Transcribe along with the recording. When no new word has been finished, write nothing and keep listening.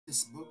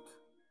this book?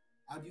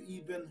 Have you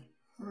even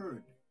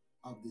heard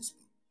of this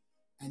book?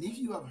 And if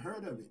you have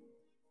heard of it,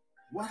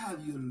 what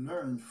have you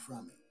learned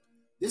from it?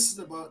 This is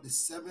about the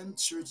seven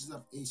churches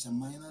of Asia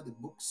Minor, the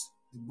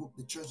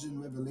churches in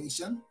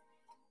Revelation.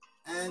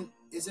 And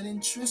it's an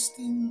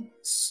interesting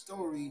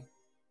story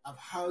of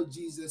how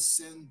Jesus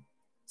sent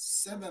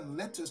seven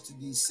letters to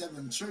these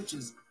seven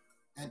churches,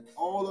 and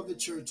all of the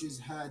churches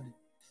had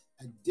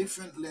a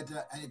different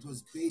letter, and it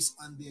was based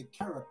on their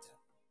character.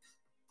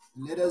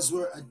 The letters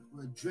were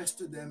addressed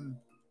to them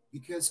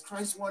because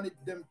Christ wanted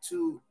them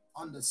to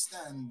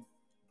understand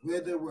where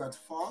they were at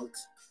fault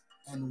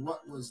and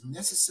what was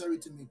necessary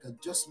to make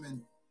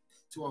adjustment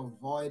to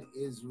avoid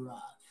his wrath.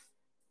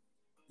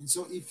 And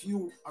so if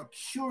you are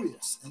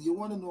curious and you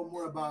want to know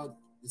more about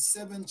the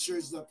seven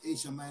churches of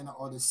Asia Minor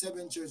or the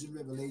seven churches in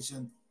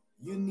Revelation,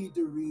 you need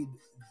to read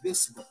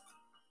this book,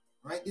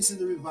 right? This is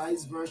the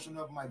revised version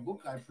of my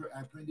book. I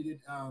printed it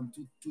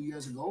two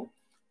years ago,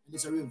 and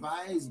it's a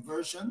revised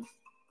version.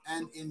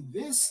 And in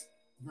this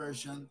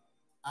version,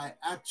 I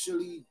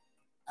actually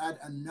add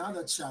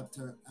another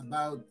chapter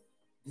about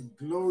the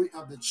glory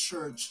of the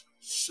church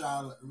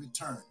shall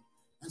return.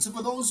 And so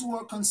for those who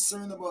are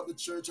concerned about the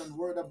church and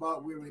worried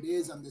about where it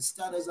is and the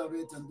status of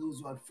it, and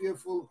those who are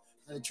fearful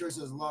that the church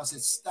has lost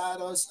its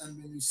status,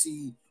 and when you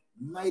see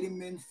mighty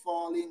men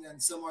falling and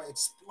some are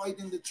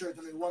exploiting the church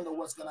and they wonder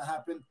what's going to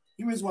happen,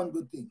 here is one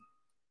good thing.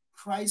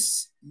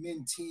 Christ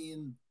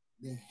maintained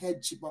the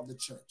headship of the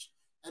church.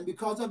 And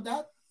because of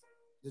that,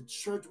 the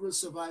church will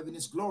survive in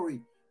his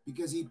glory,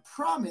 because he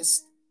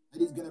promised that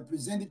he's going to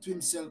present it to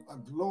himself a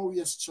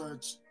glorious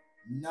church,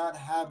 not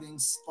having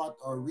spot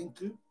or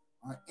wrinkle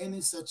or any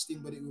such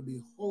thing, but it will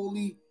be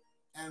holy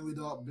and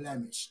without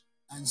blemish.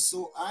 And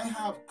so I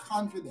have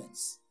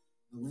confidence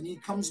that when he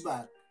comes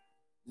back,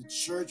 the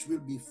church will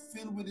be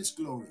filled with his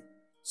glory.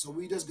 So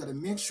we just got to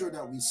make sure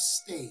that we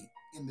stay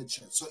in the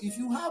church. So if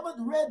you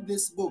haven't read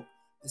this book,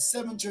 The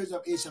Seven Churches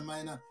of Asia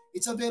Minor,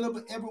 it's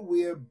available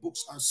everywhere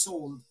books are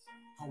sold.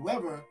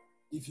 However,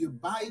 if you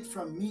buy it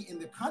from me in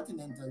the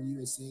continental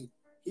USA,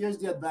 here's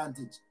the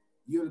advantage.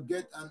 You'll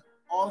get an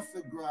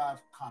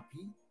autographed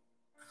copy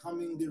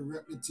coming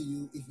directly to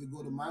you if you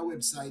go to my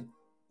website,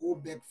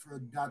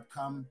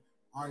 beckford.com,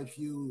 or if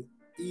you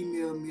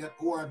email me at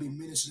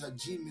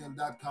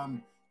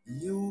orbministries@gmail.com,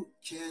 you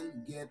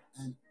can get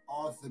an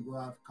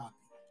autographed copy.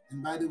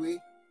 And by the way,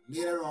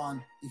 later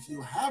on, if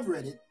you have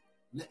read it,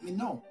 let me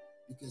know,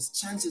 because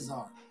chances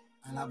are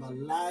I'll have a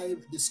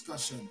live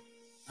discussion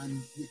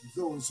and with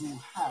those who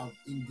have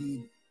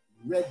indeed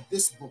read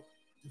this book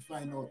to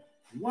find out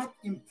what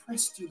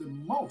impressed you the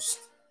most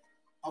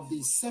of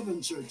these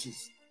seven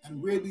churches,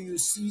 and where do you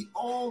see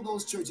all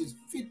those churches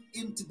fit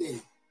in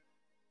today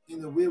in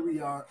the way we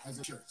are as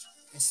a church,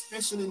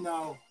 especially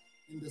now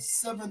in the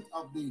seventh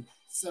of the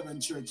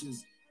seven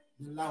churches,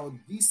 the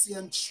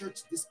Laodicean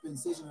church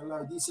dispensation, the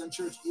Laodicean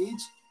church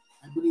age.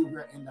 I believe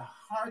we're in the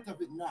heart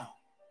of it now.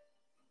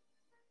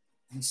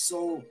 And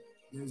so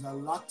there's a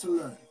lot to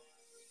learn.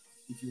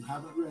 If you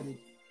haven't read it,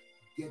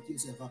 get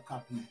yourself a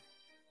copy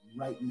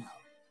right now.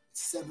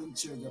 Seventh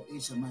Church of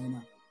Asia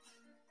Minor.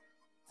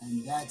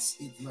 And that's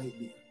it right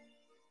there.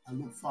 I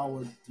look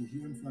forward to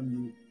hearing from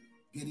you,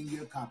 getting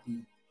your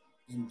copy,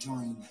 and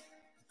join the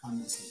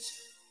conversation.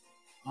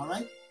 All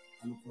right?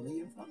 I look forward to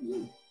hearing from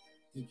you.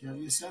 Take care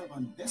of yourself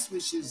and best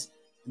wishes.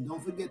 And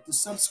don't forget to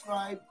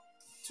subscribe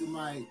to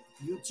my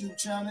YouTube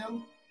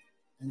channel.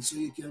 And so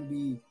you can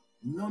be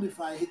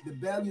notified, hit the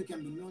bell, you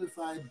can be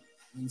notified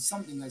when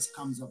something else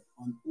comes up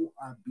on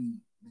ORB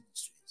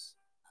Ministries.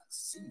 I'll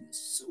see you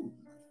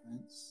soon, my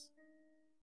friends.